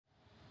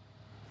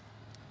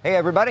Hey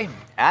everybody,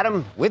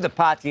 Adam with the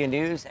Pattaya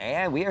News,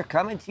 and we are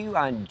coming to you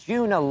on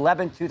June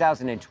 11th,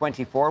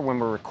 2024 when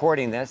we're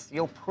recording this.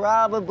 You'll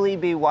probably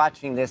be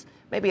watching this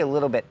maybe a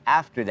little bit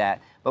after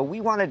that, but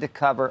we wanted to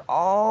cover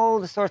all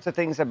the sorts of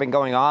things that have been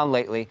going on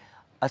lately,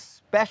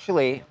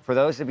 especially for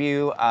those of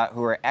you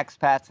who are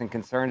expats and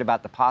concerned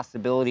about the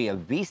possibility of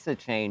visa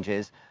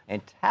changes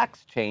and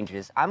tax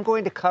changes. I'm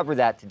going to cover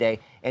that today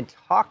and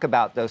talk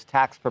about those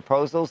tax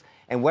proposals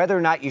and whether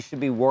or not you should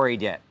be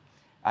worried yet.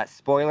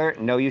 Spoiler,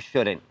 no you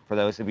shouldn't, for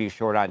those of you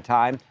short on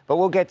time, but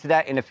we'll get to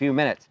that in a few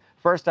minutes.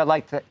 First, I'd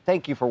like to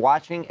thank you for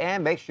watching,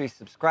 and make sure you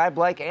subscribe,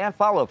 like, and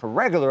follow for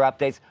regular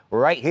updates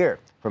right here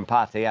from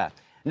Pattaya.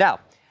 Now,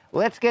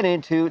 let's get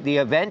into the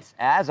events,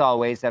 as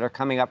always, that are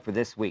coming up for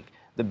this week.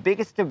 The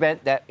biggest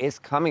event that is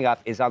coming up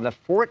is on the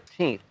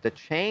 14th, the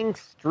Chang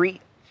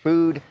Street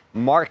Food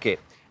Market.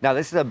 Now,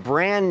 this is a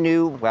brand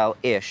new,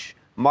 well-ish,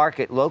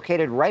 market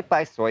located right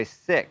by Soi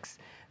 6.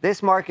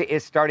 This market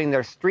is starting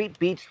their Street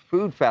Beach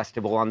Food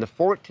Festival on the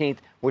 14th,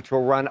 which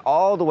will run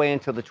all the way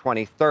until the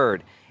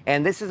 23rd.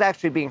 And this is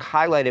actually being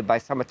highlighted by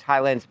some of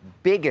Thailand's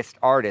biggest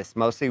artists,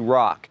 mostly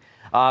rock.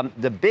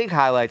 The big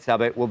highlights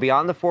of it will be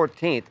on the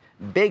 14th.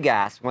 Big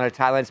Ass, one of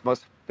Thailand's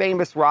most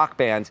famous rock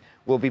bands,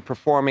 will be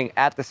performing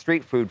at the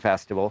Street Food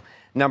Festival.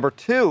 Number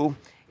 2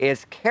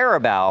 is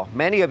Carabao.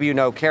 Many of you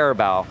know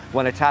Carabao,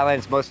 one of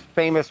Thailand's most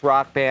famous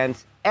rock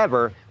bands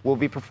ever, will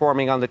be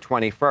performing on the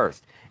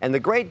 21st. And the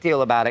great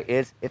deal about it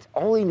is it's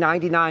only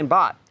 99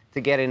 baht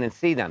to get in and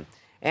see them.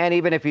 And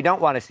even if you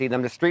don't want to see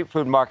them, the street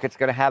food market's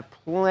going to have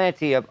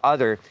plenty of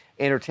other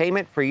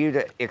entertainment for you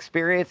to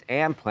experience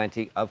and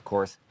plenty, of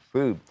course,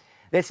 food.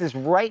 This is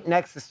right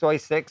next to Soi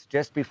 6,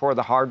 just before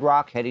the Hard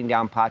Rock, heading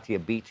down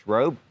Pattaya Beach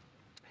Road.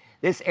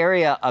 This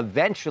area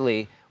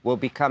eventually will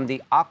become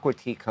the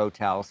Aquatique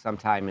Hotel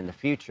sometime in the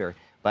future,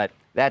 but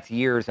that's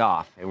years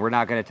off, and we're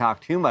not going to talk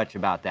too much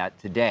about that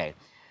today.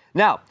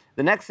 Now,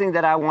 the next thing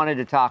that I wanted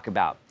to talk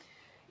about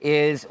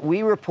is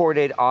we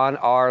reported on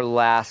our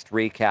last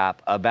recap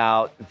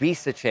about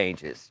visa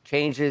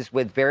changes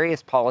with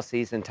various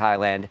policies in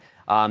Thailand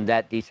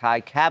that the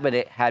Thai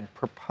cabinet had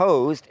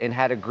proposed and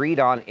had agreed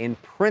on in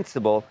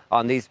principle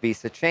on these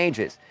visa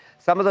changes.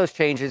 Some of those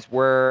changes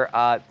were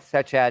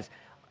such as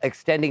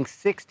extending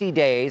 60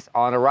 days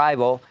on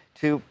arrival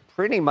to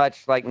pretty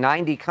much like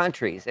 90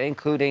 countries,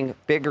 including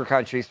bigger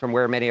countries from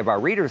where many of our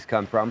readers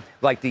come from,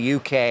 like the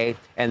UK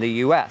and the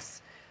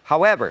US.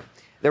 However,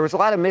 there was a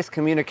lot of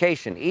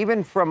miscommunication,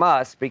 even from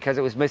us, because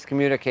it was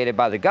miscommunicated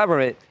by the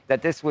government,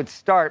 that this would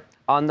start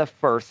on the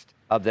 1st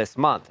of this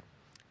month.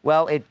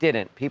 Well, it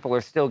didn't. People are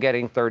still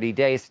getting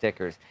 30-day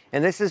stickers.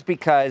 And this is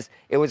because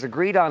it was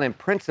agreed on in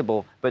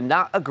principle, but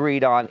not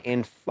agreed on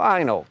in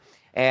final.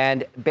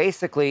 And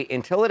basically,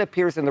 until it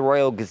appears in the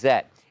Royal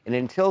Gazette, and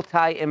until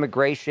Thai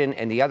immigration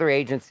and the other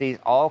agencies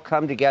all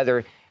come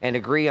together and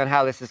agree on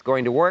how this is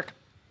going to work,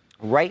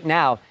 right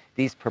now,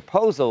 these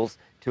proposals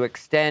to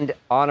extend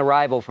on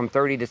arrival from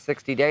 30 to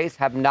 60 days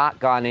have not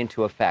gone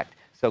into effect.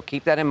 So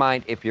keep that in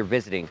mind if you're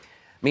visiting.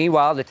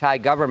 Meanwhile, the Thai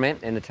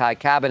government and the Thai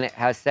cabinet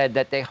has said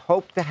that they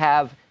hope to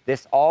have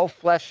this all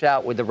fleshed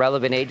out with the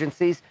relevant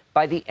agencies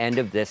by the end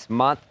of this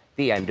month,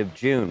 the end of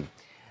June.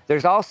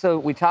 There's also,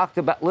 we talked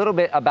a little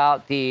bit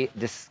about the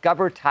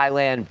Discover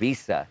Thailand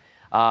visa,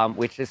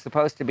 which is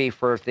supposed to be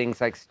for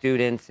things like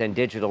students and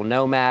digital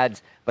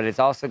nomads, but it's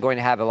also going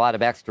to have a lot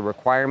of extra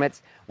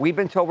requirements. We've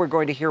been told we're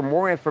going to hear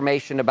more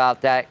information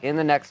about that in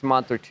the next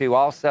month or two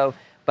also.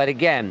 But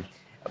again,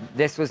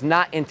 this was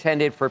not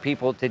intended for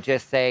people to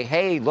just say,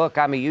 hey, look,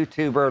 I'm a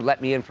YouTuber,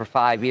 let me in for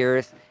 5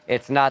 years.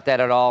 It's not that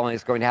at all, and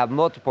it's going to have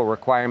multiple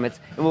requirements,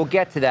 and we'll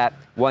get to that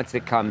once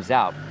it comes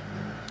out.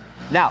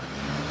 Now,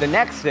 the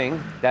next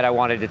thing that I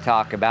wanted to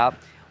talk about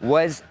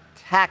was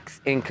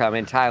tax income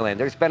in Thailand.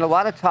 There's been a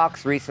lot of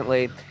talks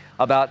recently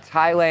about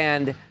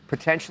Thailand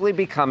potentially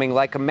becoming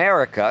like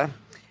America,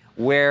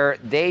 where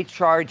they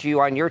charge you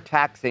on your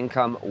tax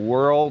income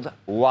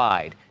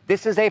worldwide.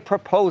 This is a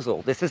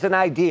proposal. This is an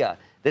idea.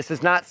 This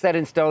is not set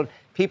in stone.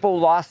 People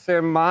lost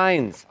their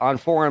minds on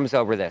forums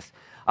over this.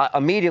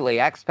 Immediately,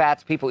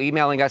 expats, people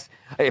emailing us,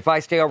 if I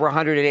stay over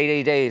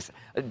 180 days,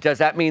 does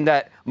that mean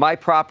that my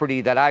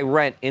property that I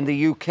rent in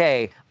the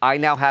UK, I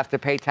now have to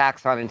pay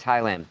tax on in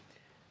Thailand?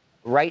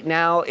 Right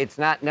now, it's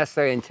not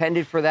necessarily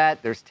intended for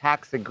that. There's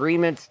tax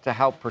agreements to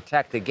help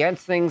protect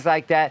against things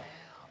like that.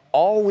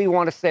 All we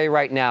want to say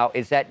right now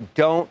is that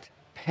don't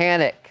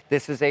panic.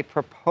 This is a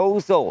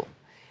proposal.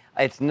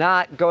 It's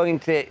not going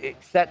to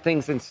set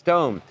things in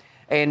stone.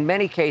 In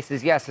many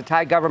cases, yes, the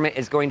Thai government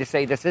is going to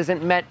say this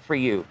isn't meant for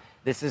you.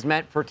 This is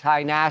meant for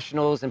Thai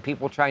nationals and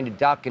people trying to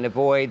duck and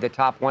avoid the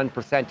top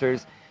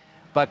 1%ers.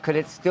 But could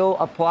it still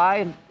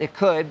apply? It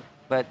could,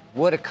 but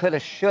woulda,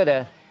 coulda,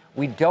 shoulda.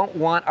 We don't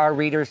want our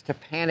readers to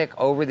panic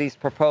over these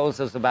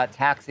proposals about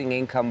taxing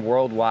income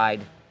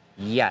worldwide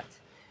yet.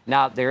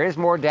 Now, there is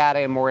more data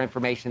and more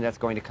information that's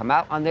going to come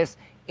out on this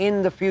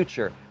in the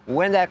future.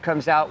 When that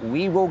comes out,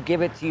 we will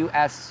give it to you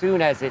as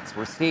soon as it's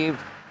received.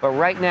 But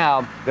right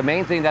now, the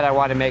main thing that I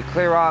want to make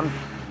clear on,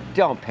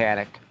 don't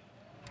panic.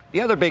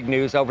 The other big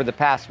news over the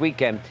past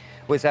weekend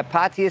was that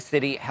Pattaya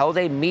City held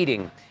a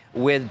meeting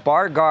with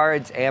bar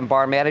guards and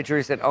bar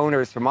managers and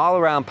owners from all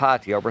around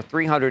Pattaya, over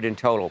 300 in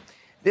total.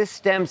 This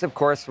stems, of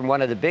course, from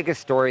one of the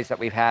biggest stories that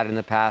we've had in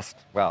the past,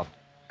 well,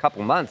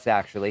 couple months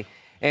actually,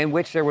 in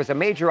which there was a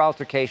major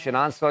altercation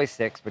on Soi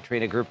 6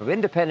 between a group of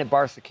independent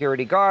bar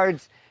security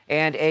guards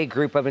and a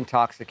group of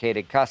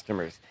intoxicated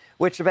customers,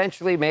 which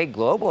eventually made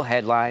global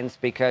headlines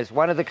because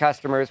one of the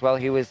customers, while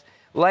he was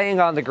laying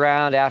on the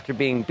ground after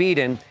being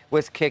beaten,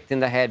 was kicked in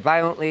the head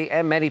violently,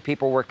 and many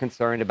people were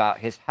concerned about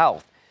his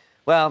health.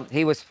 Well,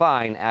 he was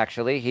fine,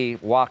 actually. He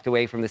walked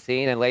away from the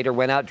scene and later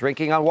went out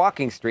drinking on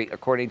Walking Street,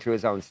 according to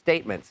his own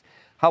statements.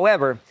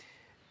 However,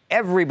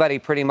 everybody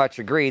pretty much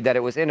agreed that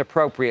it was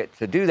inappropriate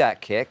to do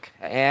that kick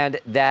and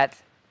that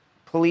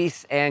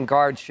police and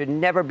guards should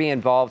never be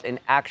involved in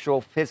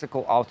actual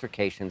physical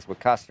altercations with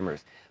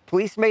customers.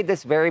 Police made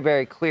this very,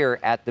 very clear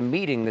at the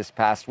meeting this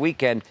past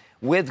weekend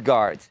with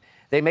guards.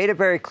 They made it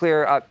very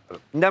clear a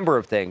number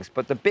of things,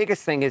 but the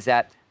biggest thing is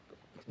that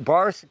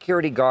bar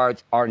security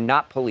guards are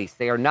not police.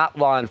 They are not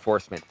law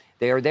enforcement.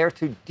 They are there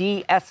to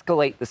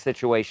de-escalate the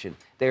situation.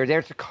 They are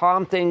there to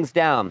calm things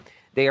down.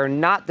 They are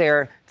not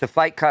there to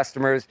fight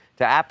customers,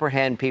 to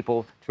apprehend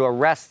people, to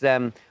arrest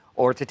them,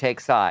 or to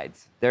take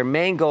sides. Their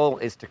main goal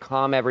is to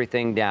calm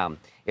everything down.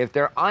 If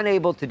they're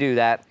unable to do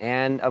that,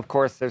 and of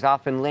course there's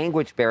often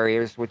language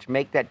barriers which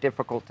make that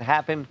difficult to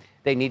happen,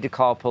 they need to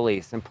call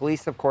police. And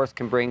police, of course,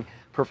 can bring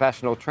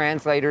professional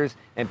translators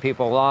and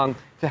people along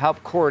to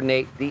help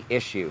coordinate the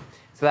issue.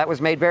 So that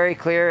was made very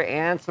clear,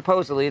 and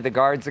supposedly the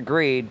guards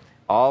agreed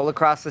all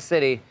across the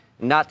city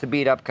not to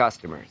beat up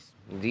customers.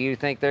 Do you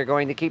think they're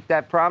going to keep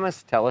that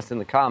promise? Tell us in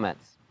the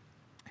comments.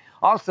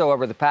 Also,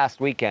 over the past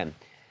weekend,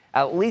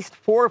 at least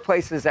 4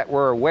 places that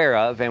we're aware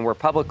of and were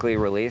publicly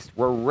released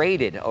were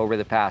raided over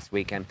the past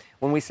weekend.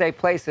 When we say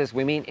places,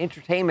 we mean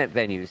entertainment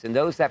venues and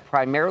those that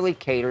primarily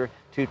cater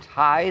to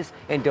Thais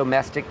and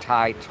domestic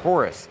Thai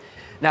tourists.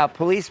 Now,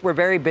 police were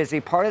very busy.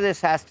 Part of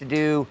this has to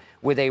do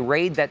with a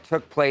raid that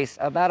took place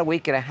about a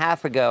week and a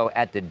half ago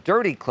at the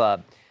Dirty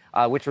Club,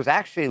 which was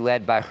actually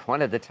led by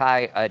one of the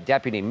Thai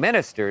deputy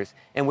ministers,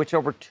 in which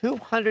over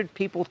 200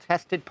 people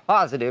tested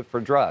positive for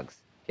drugs.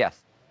 Yes,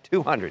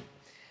 200.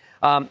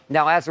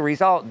 Now, as a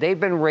result, they've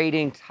been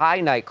raiding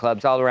Thai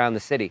nightclubs all around the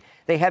city.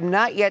 They have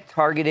not yet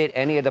targeted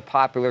any of the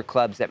popular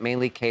clubs that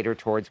mainly cater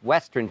towards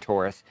Western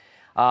tourists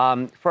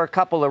for a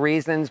couple of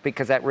reasons,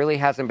 because that really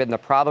hasn't been the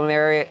problem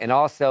area, and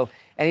also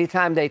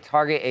anytime they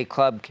target a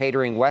club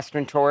catering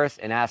Western tourists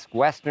and ask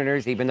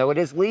Westerners, even though it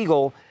is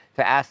legal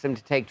to ask them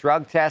to take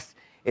drug tests,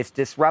 it's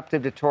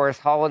disruptive to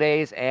tourist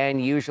holidays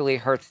and usually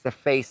hurts the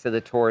face of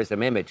the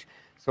tourism image.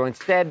 So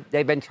instead,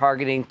 they've been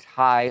targeting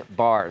Thai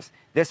bars.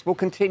 This will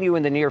continue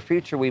in the near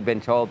future, we've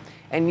been told.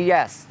 And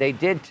yes, they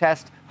did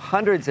test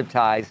hundreds of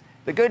Thais.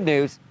 The good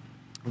news,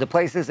 the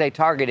places they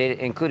targeted,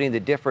 including the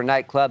different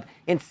nightclub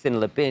in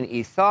Sinlapin,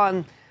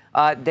 Isan,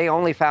 they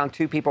only found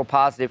 2 people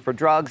positive for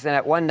drugs. And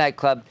at one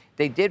nightclub,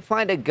 they did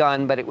find a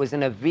gun, but it was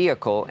in a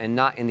vehicle and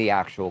not in the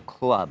actual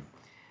club.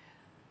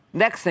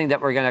 Next thing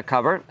that we're going to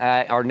cover,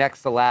 or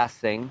next to last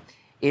thing,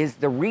 is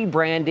the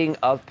rebranding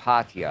of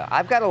Pattaya.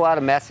 I've got a lot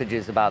of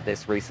messages about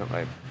this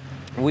recently.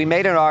 We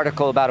made an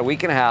article about a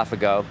week and a half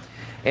ago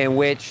in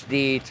which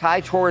the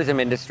Thai tourism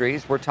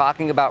industries were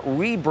talking about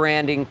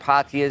rebranding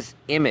Pattaya's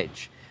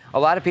image. A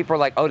lot of people are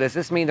like, oh, does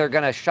this mean they're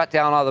going to shut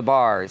down all the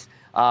bars,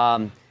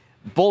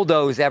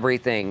 bulldoze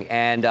everything,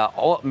 and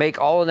make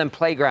all of them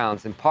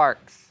playgrounds and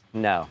parks?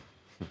 No.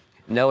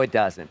 No, it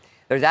doesn't.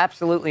 There's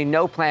absolutely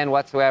no plan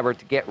whatsoever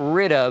to get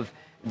rid of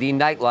the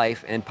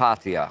nightlife in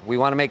Pattaya. We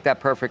want to make that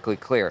perfectly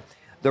clear.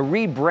 The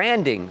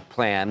rebranding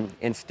plan,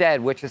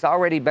 instead, which has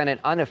already been an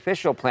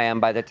unofficial plan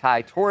by the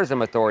Thai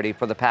Tourism Authority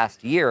for the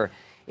past year,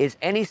 is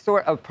any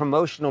sort of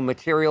promotional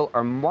material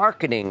or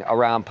marketing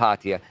around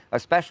Pattaya,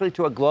 especially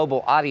to a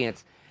global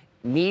audience,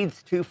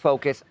 needs to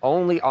focus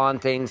only on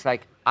things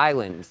like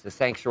islands, the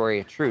Sanctuary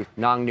of Truth,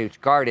 Nong Nooch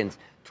Gardens,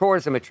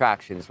 tourism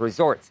attractions,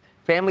 resorts,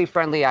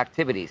 family-friendly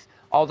activities.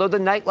 Although the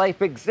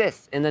nightlife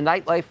exists and the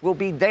nightlife will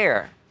be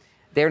there,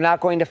 they're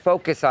not going to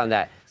focus on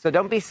that. So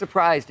don't be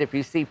surprised if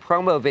you see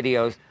promo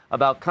videos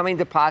about coming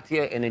to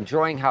Pattaya and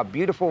enjoying how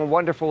beautiful and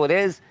wonderful it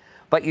is,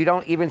 but you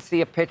don't even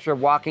see a picture of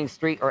Walking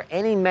Street or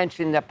any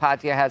mention that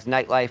Pattaya has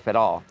nightlife at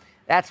all.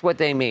 That's what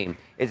they mean,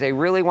 is they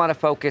really want to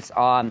focus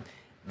on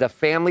the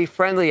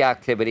family-friendly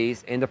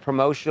activities and the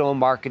promotional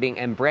marketing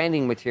and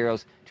branding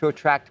materials to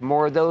attract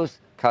more of those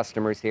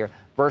customers here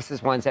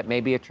versus ones that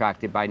may be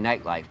attracted by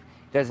nightlife.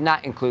 Does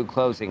not include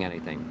closing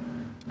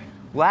anything.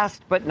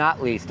 Last but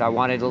not least, I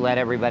wanted to let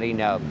everybody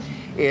know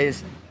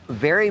is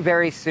very,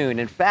 very soon,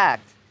 in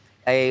fact,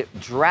 a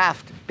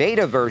draft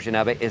beta version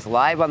of it is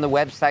live on the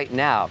website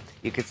now.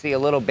 You can see a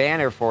little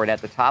banner for it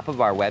at the top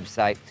of our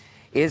website,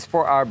 is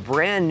for our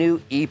brand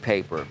new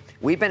e-paper.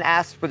 We've been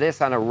asked for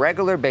this on a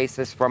regular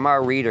basis from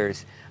our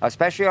readers,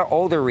 especially our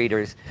older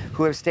readers,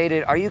 who have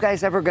stated, are you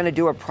guys ever going to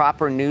do a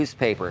proper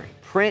newspaper?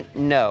 Print,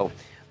 no.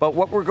 But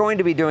what we're going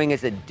to be doing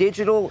is a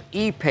digital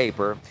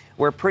e-paper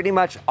where pretty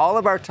much all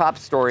of our top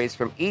stories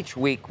from each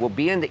week will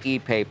be in the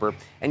e-paper.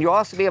 And you'll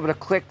also be able to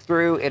click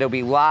through. It'll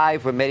be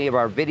live with many of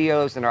our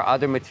videos and our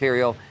other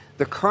material.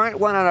 The current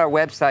one on our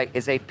website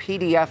is a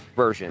PDF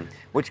version,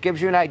 which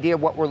gives you an idea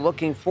of what we're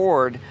looking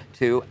forward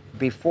to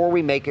before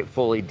we make it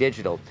fully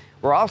digital.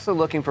 We're also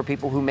looking for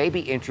people who may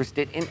be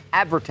interested in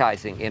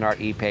advertising in our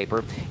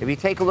e-paper. If you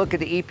take a look at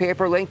the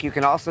e-paper link, you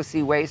can also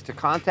see ways to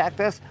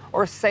contact us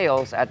or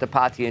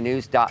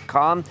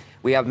sales@thepattayanews.com.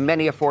 We have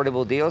many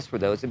affordable deals for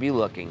those of you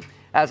looking.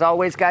 As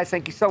always, guys,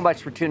 thank you so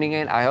much for tuning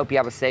in. I hope you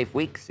have a safe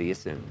week. See you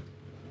soon.